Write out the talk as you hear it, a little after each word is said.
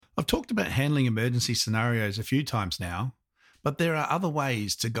I've talked about handling emergency scenarios a few times now, but there are other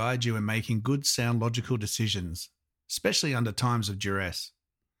ways to guide you in making good, sound, logical decisions, especially under times of duress.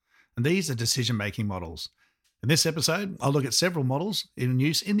 And these are decision-making models. In this episode, I'll look at several models in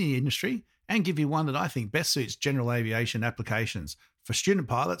use in the industry and give you one that I think best suits general aviation applications for student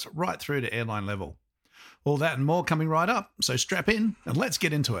pilots right through to airline level. All that and more coming right up, so strap in and let's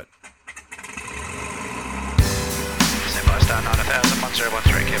get into it. Standby star 9000,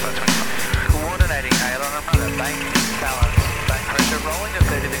 1013, Kilo 25. Coordinating aileron up on bank balance, bank pressure rolling at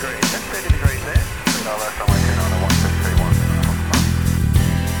 30 degrees. That's 30 degrees there. Somewhere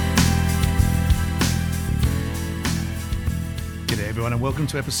 291. G'day everyone and welcome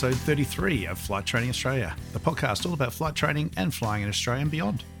to episode 33 of Flight Training Australia, the podcast all about flight training and flying in Australia and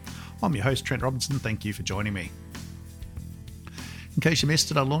beyond. I'm your host, Trent Robinson. Thank you for joining me. In case you missed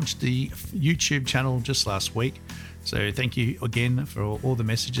it, I launched the YouTube channel just last week. So thank you again for all the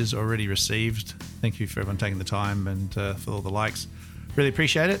messages already received. Thank you for everyone taking the time and for all the likes. Really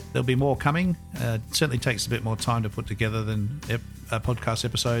appreciate it. There'll be more coming. It certainly takes a bit more time to put together than podcast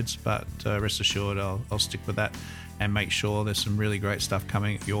episodes, but rest assured I'll stick with that and make sure there's some really great stuff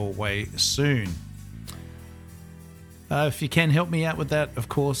coming your way soon. If you can help me out with that, of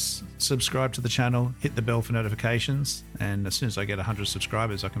course, subscribe to the channel, hit the bell for notifications, and as soon as I get 100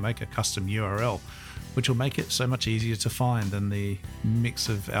 subscribers, I can make a custom URL, which will make it so much easier to find than the mix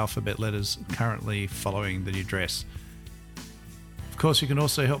of alphabet letters currently following the new address. Of course, you can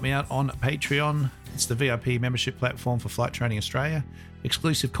also help me out on Patreon. It's the VIP membership platform for Flight Training Australia.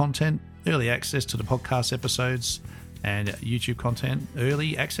 Exclusive content, early access to the podcast episodes, and YouTube content,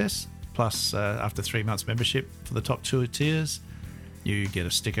 early access. Plus, after 3 months membership for the top 2 tiers, you get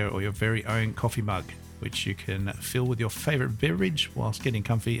a sticker or your very own coffee mug, which you can fill with your favourite beverage whilst getting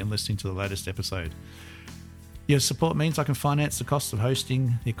comfy and listening to the latest episode. Your support means I can finance the cost of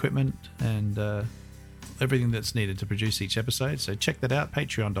hosting, the equipment, and everything that's needed to produce each episode. So check that out,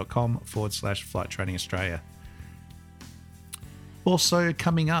 patreon.com/Flight Training Australia. Also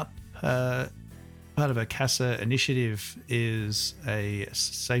coming up, part of a CASA initiative is a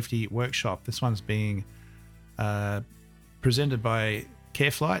safety workshop. This one's being presented by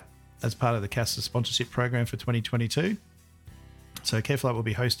CareFlight as part of the CASA sponsorship program for 2022. So CareFlight will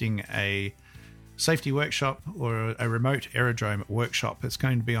be hosting a safety workshop or a remote aerodrome workshop. It's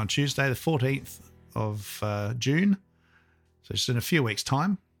going to be on Tuesday, the 14th of June. So just in a few weeks'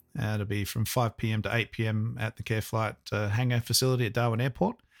 time. It'll be from 5 p.m. to 8 p.m. at the CareFlight hangar facility at Darwin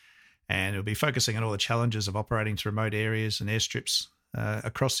Airport. And it'll be focusing on all the challenges of operating to remote areas and airstrips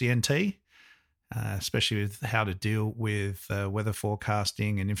across the NT, especially with how to deal with weather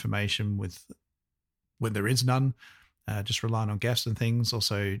forecasting and information when there is none, just relying on gas and things.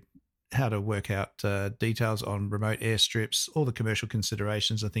 Also, how to work out details on remote airstrips, all the commercial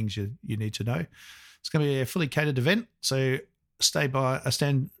considerations and things you need to know. It's going to be a fully catered event, so stand by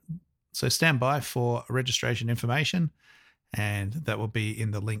for registration information. And that will be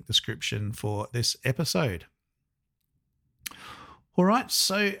in the link description for this episode. All right,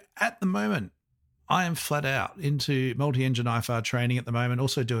 so at the moment, I am flat out into multi-engine IFR training at the moment,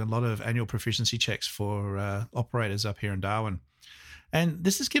 also doing a lot of annual proficiency checks for operators up here in Darwin. And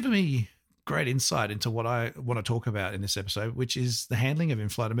this has given me great insight into what I want to talk about in this episode, which is the handling of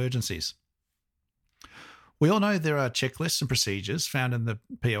in-flight emergencies. We all know there are checklists and procedures found in the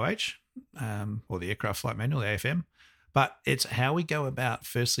POH, or the Aircraft Flight Manual, the AFM, but it's how we go about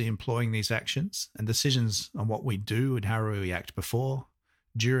firstly employing these actions and decisions on what we do and how we react before,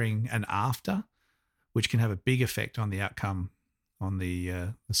 during, and after, which can have a big effect on the outcome on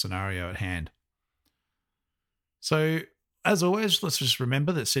the scenario at hand. So, as always, let's just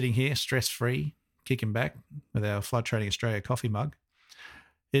remember that sitting here stress-free, kicking back with our Flight Training Australia coffee mug,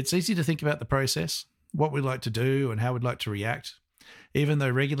 it's easy to think about the process, what we'd like to do and how we'd like to react, even though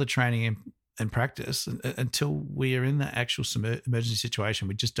regular training and practice, until we are in the actual emergency situation,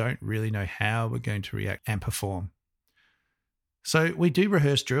 we just don't really know how we're going to react and perform. So we do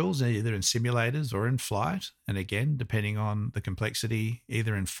rehearse drills either in simulators or in flight, and again, depending on the complexity,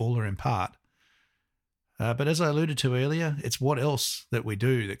 either in full or in part. But as I alluded to earlier, it's what else that we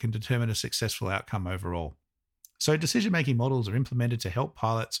do that can determine a successful outcome overall. So decision-making models are implemented to help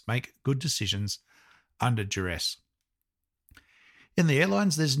pilots make good decisions under duress. In the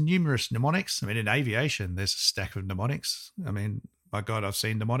airlines, there's numerous mnemonics. I mean, in aviation, there's a stack of mnemonics. I mean, my God, I've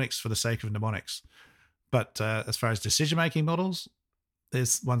seen mnemonics for the sake of mnemonics. But as far as decision-making models,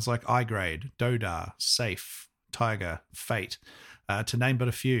 there's ones like iGrade, DODA, SAFE, Tiger, Fate, to name but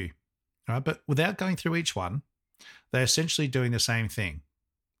a few. All right, but without going through each one, they're essentially doing the same thing.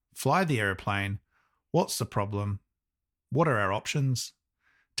 Fly the aeroplane. What's the problem? What are our options?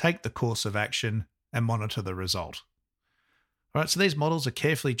 take the course of action, and monitor the result. All right, so these models are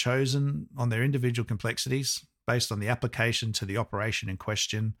carefully chosen on their individual complexities based on the application to the operation in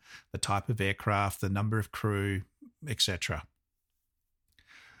question, the type of aircraft, the number of crew, etc.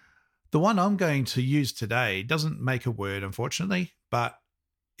 The one I'm going to use today doesn't make a word, unfortunately, but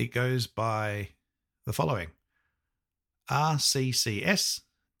it goes by the following: RCCS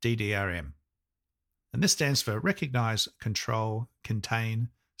DDRM. And this stands for Recognize, Control, Contain,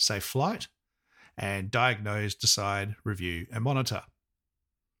 Safe Flight, and Diagnose, Decide, Review, and Monitor.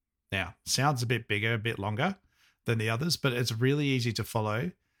 Now, sounds a bit bigger, a bit longer than the others, but it's really easy to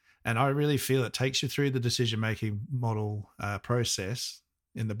follow. And I really feel it takes you through the decision-making model process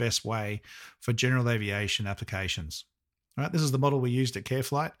in the best way for general aviation applications. All right, this is the model we used at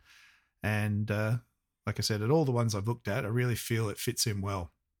CareFlight. And like I said, at all the ones I've looked at, I really feel it fits in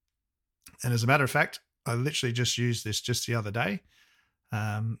well. And as a matter of fact, I literally just used this just the other day.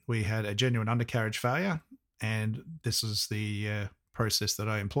 We had a genuine undercarriage failure, and this is the process that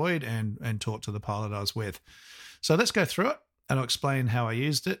I employed and taught to the pilot I was with. So let's go through it, and I'll explain how I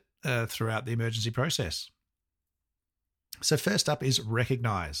used it throughout the emergency process. So first up is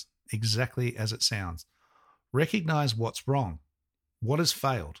recognize, exactly as it sounds. Recognize what's wrong, what has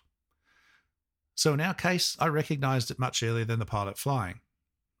failed. So in our case, I recognized it much earlier than the pilot flying.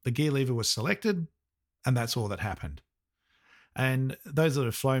 The gear lever was selected, and that's all that happened. And those that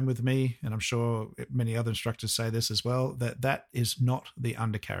have flown with me, and I'm sure many other instructors say this as well, that is not the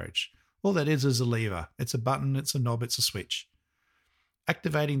undercarriage. All that is a lever. It's a button, it's a knob, it's a switch.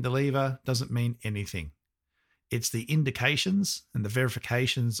 Activating the lever doesn't mean anything. It's the indications and the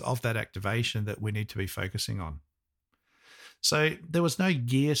verifications of that activation that we need to be focusing on. So there was no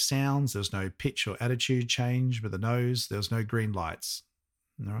gear sounds, there was no pitch or attitude change with the nose, there was no green lights.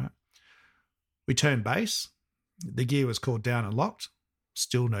 All right. We turned base. The gear was called down and locked.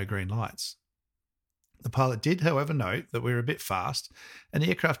 Still no green lights. The pilot did, however, note that we were a bit fast and the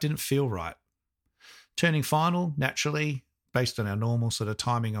aircraft didn't feel right. Turning final, naturally, based on our normal sort of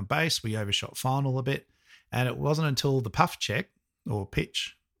timing on base, we overshot final a bit. And it wasn't until the puff check or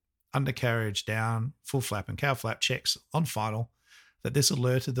pitch, undercarriage down, full flap and cow flap checks on final that this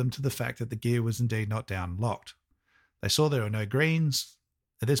alerted them to the fact that the gear was indeed not down and locked. They saw there were no greens.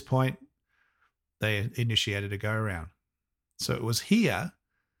 At this point, they initiated a go-around. So it was here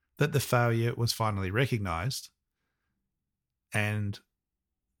that the failure was finally recognized. And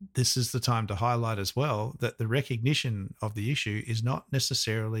this is the time to highlight as well that the recognition of the issue is not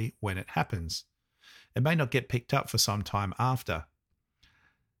necessarily when it happens. It may not get picked up for some time after.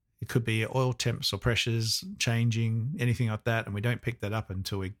 It could be oil temps or pressures changing, anything like that, and we don't pick that up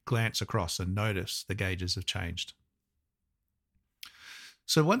until we glance across and notice the gauges have changed.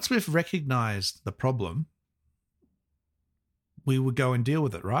 So once we've recognized the problem, we would go and deal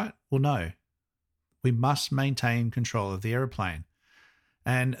with it, right? Well, no. We must maintain control of the aeroplane.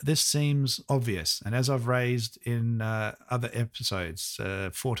 And this seems obvious. And as I've raised in other episodes,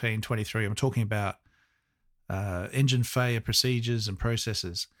 14, 23, I'm talking about engine failure procedures and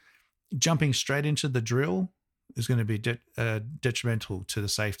processes. Jumping straight into the drill is going to be detrimental to the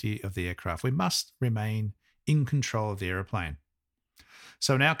safety of the aircraft. We must remain in control of the aeroplane.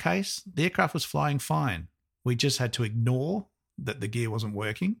 So in our case, the aircraft was flying fine. We just had to ignore that the gear wasn't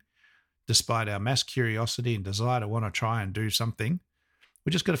working, despite our mass curiosity and desire to want to try and do something.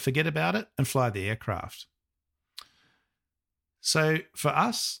 We just got to forget about it and fly the aircraft. So for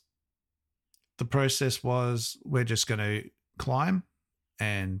us, the process was we're just going to climb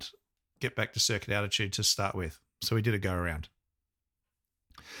and get back to circuit altitude to start with. So we did a go around.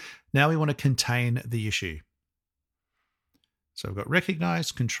 Now we want to contain the issue. So we've got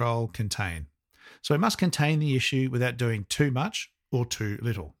recognize, control, contain. So we must contain the issue without doing too much or too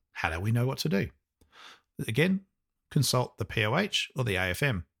little. How do we know what to do? Again, consult the POH or the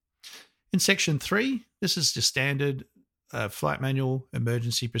AFM. In section 3, this is the standard flight manual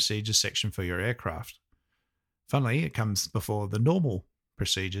emergency procedures section for your aircraft. Funnily, it comes before the normal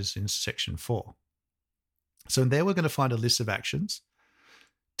procedures in section 4. So in there, we're going to find a list of actions.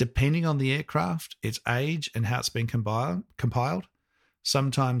 Depending on the aircraft, its age and how it's been compiled,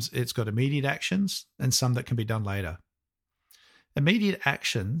 sometimes it's got immediate actions and some that can be done later. Immediate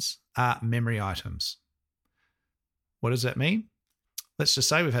actions are memory items. What does that mean? Let's just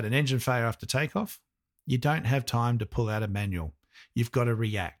say we've had an engine failure after takeoff. You don't have time to pull out a manual. You've got to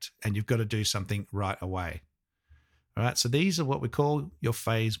react and you've got to do something right away. All right, so these are what we call your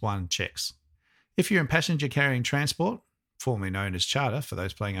phase 1 checks. If you're in passenger carrying transport, formerly known as charter for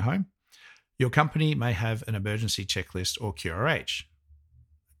those playing at home, your company may have an emergency checklist or QRH.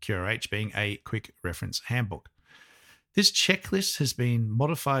 QRH being a quick reference handbook. This checklist has been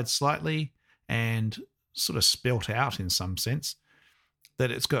modified slightly and sort of spelt out in some sense,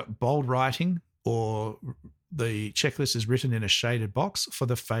 that it's got bold writing, or the checklist is written in a shaded box for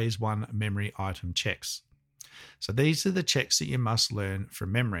the phase 1 memory item checks. So these are the checks that you must learn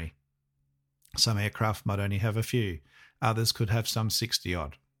from memory. Some aircraft might only have a few. Others could have some 60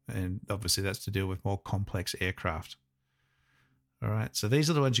 odd. And obviously that's to deal with more complex aircraft. All right, so these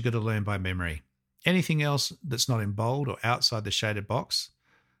are the ones you've got to learn by memory. Anything else that's not in bold or outside the shaded box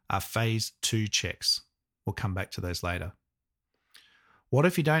are phase 2 checks. We'll come back to those later. What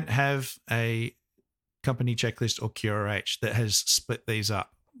if you don't have a company checklist or QRH that has split these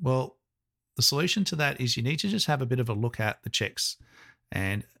up? Well, the solution to that is you need to just have a bit of a look at the checks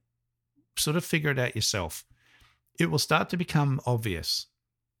and sort of figure it out yourself. It will start to become obvious.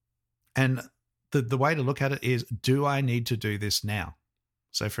 And the way to look at it is, do I need to do this now?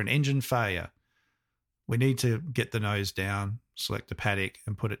 So for an engine failure, we need to get the nose down, select the paddock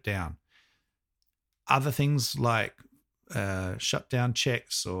and put it down. Other things like shutdown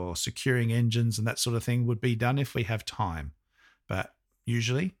checks or securing engines and that sort of thing would be done if we have time. But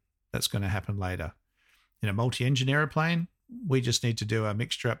usually that's going to happen later. In a multi-engine aeroplane, we just need to do a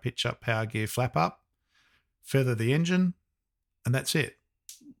mixture up, pitch up, power gear, flap up, feather the engine, and that's it.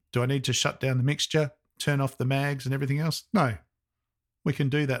 Do I need to shut down the mixture, turn off the mags and everything else? No, we can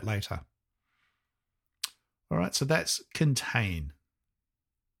do that later. All right, so that's contain.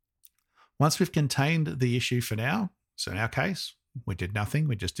 Once we've contained the issue for now, so in our case, we did nothing,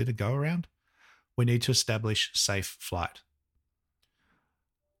 we just did a go around, we need to establish safe flight.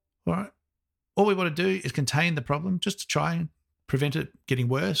 All right, all we want to do is contain the problem just to try and prevent it getting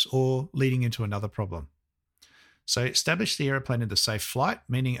worse or leading into another problem. So establish the aeroplane into safe flight,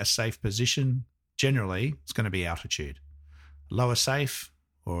 meaning a safe position. Generally, it's going to be altitude. Lower safe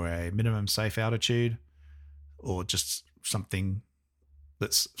or a minimum safe altitude, or just something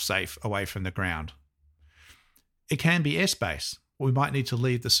that's safe away from the ground. It can be airspace. We might need to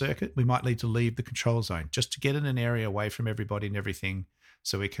leave the circuit. We might need to leave the control zone just to get in an area away from everybody and everything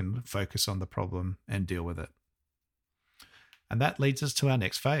so we can focus on the problem and deal with it. And that leads us to our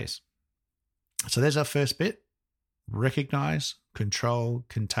next phase. So there's our first bit. Recognize, control,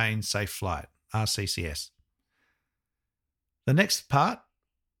 contain, safe flight, RCCS. The next part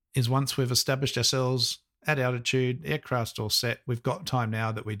is once we've established ourselves at altitude, aircraft's all set, we've got time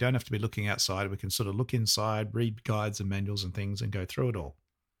now that we don't have to be looking outside. We can sort of look inside, read guides and manuals and things and go through it all.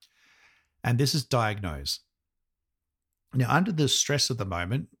 And this is diagnose. Now, under the stress of the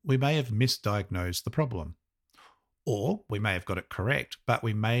moment, we may have misdiagnosed the problem, or we may have got it correct, but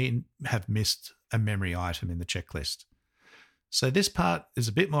we may have missed a memory item in the checklist. So this part is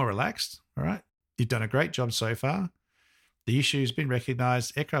a bit more relaxed, all right? You've done a great job so far. The issue's been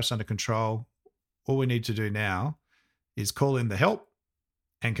recognized, aircraft's under control. All we need to do now is call in the help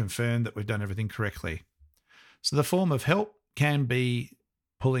and confirm that we've done everything correctly. So the form of help can be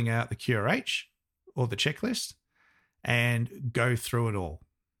pulling out the QRH or the checklist and go through it all.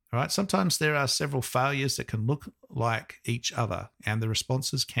 All right. Sometimes there are several failures that can look like each other and the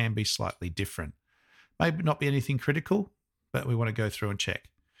responses can be slightly different. Maybe not be anything critical, but we want to go through and check.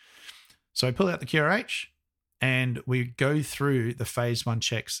 So I pull out the QRH and we go through the phase 1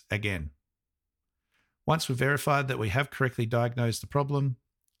 checks again. Once we've verified that we have correctly diagnosed the problem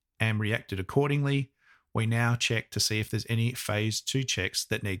and reacted accordingly, we now check to see if there's any phase 2 checks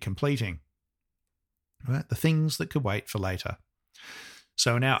that need completing. All right, the things that could wait for later.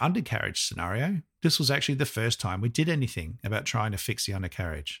 So in our undercarriage scenario, this was actually the first time we did anything about trying to fix the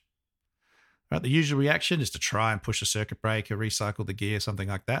undercarriage. Right, the usual reaction is to try and push a circuit breaker, recycle the gear, something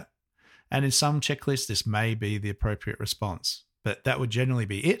like that. And in some checklists, this may be the appropriate response, but that would generally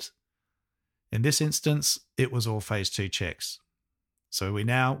be it. In this instance, it was all phase 2 checks. So we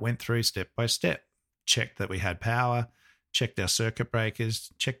now went through step by step, checked that we had power, checked our circuit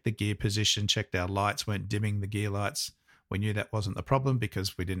breakers, checked the gear position, checked our lights weren't dimming the gear lights. We knew that wasn't the problem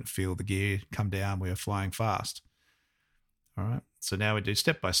because we didn't feel the gear come down. We were flying fast. All right. So now we do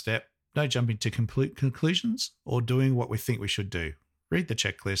step by step, no jumping to complete conclusions or doing what we think we should do. Read the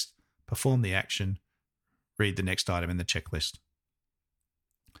checklist, perform the action, read the next item in the checklist.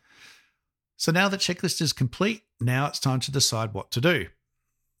 So now the checklist is complete. Now it's time to decide what to do.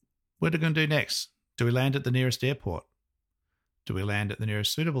 What are we going to do next? Do we land at the nearest airport? Do we land at the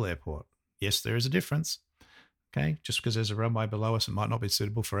nearest suitable airport? Yes, there is a difference. Okay, just because there's a runway below us, it might not be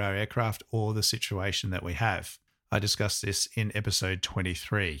suitable for our aircraft or the situation that we have. I discussed this in episode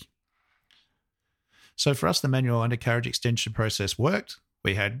 23. So for us, the manual undercarriage extension process worked.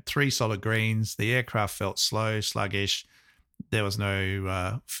 We had 3 solid greens. The aircraft felt slow, sluggish. There was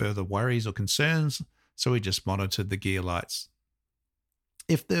no further worries or concerns. So we just monitored the gear lights.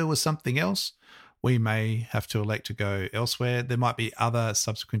 If there was something else, we may have to elect to go elsewhere. There might be other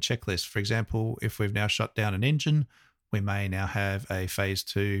subsequent checklists. For example, if we've now shut down an engine, we may now have a phase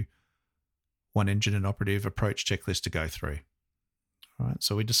 2, one engine and operative approach checklist to go through. All right,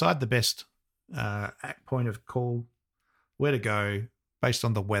 so we decide the best point of call, where to go based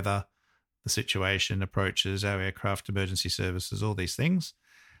on the weather, the situation, approaches, our aircraft, emergency services, all these things,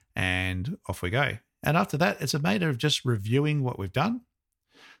 and off we go. And after that, it's a matter of just reviewing what we've done.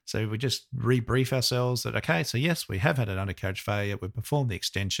 So we just rebrief ourselves that, okay, so yes, we have had an undercarriage failure. We've performed the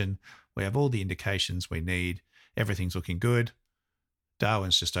extension. We have all the indications we need. Everything's looking good.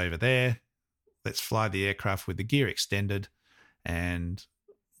 Darwin's just over there. Let's fly the aircraft with the gear extended and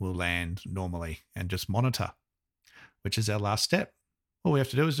we'll land normally and just monitor, which is our last step. All we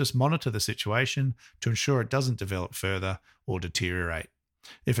have to do is just monitor the situation to ensure it doesn't develop further or deteriorate.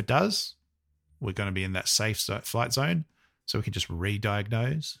 If it does, we're going to be in that safe flight zone, so we can just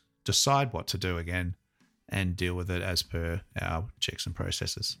re-diagnose, decide what to do again, and deal with it as per our checks and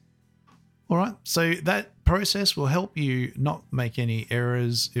processes. All right, so that process will help you not make any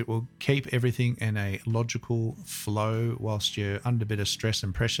errors. It will keep everything in a logical flow whilst you're under a bit of stress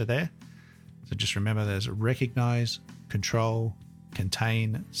and pressure there. So just remember there's recognize, control,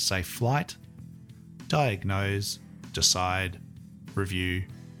 contain, safe flight, diagnose, decide, review,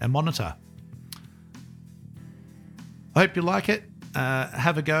 and monitor. I hope you like it.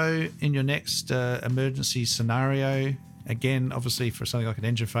 Have a go in your next emergency scenario. Again, obviously for something like an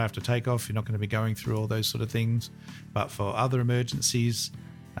engine failure after takeoff, you're not going to be going through all those sort of things. But for other emergencies,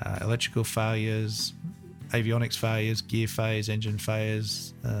 electrical failures, avionics failures, gear failures, engine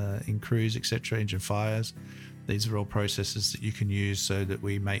failures, in cruise, etc., engine fires, these are all processes that you can use so that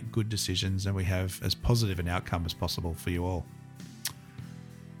we make good decisions and we have as positive an outcome as possible for you all.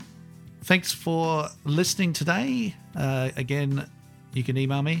 Thanks for listening today. Again, you can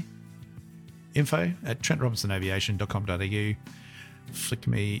email me, info@trentrobinsonaviation.com.au. Flick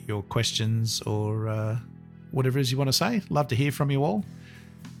me your questions or whatever it is you want to say. Love to hear from you all.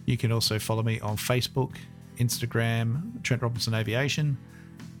 You can also follow me on Facebook, Instagram, Trent Robinson Aviation.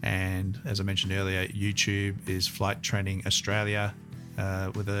 And as I mentioned earlier, YouTube is Flight Training Australia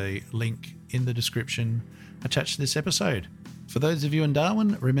with a link in the description attached to this episode. For those of you in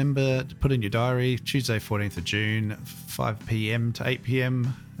Darwin, remember to put in your diary, Tuesday 14th of June, 5 p.m. to 8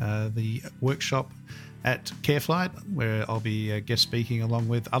 p.m, the workshop at Careflight, where I'll be guest speaking along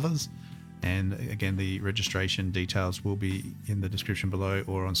with others. And again, the registration details will be in the description below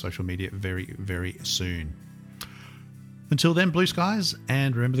or on social media very, very soon. Until then, blue skies,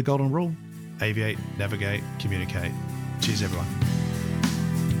 and remember the golden rule: aviate, navigate, communicate. Cheers, everyone.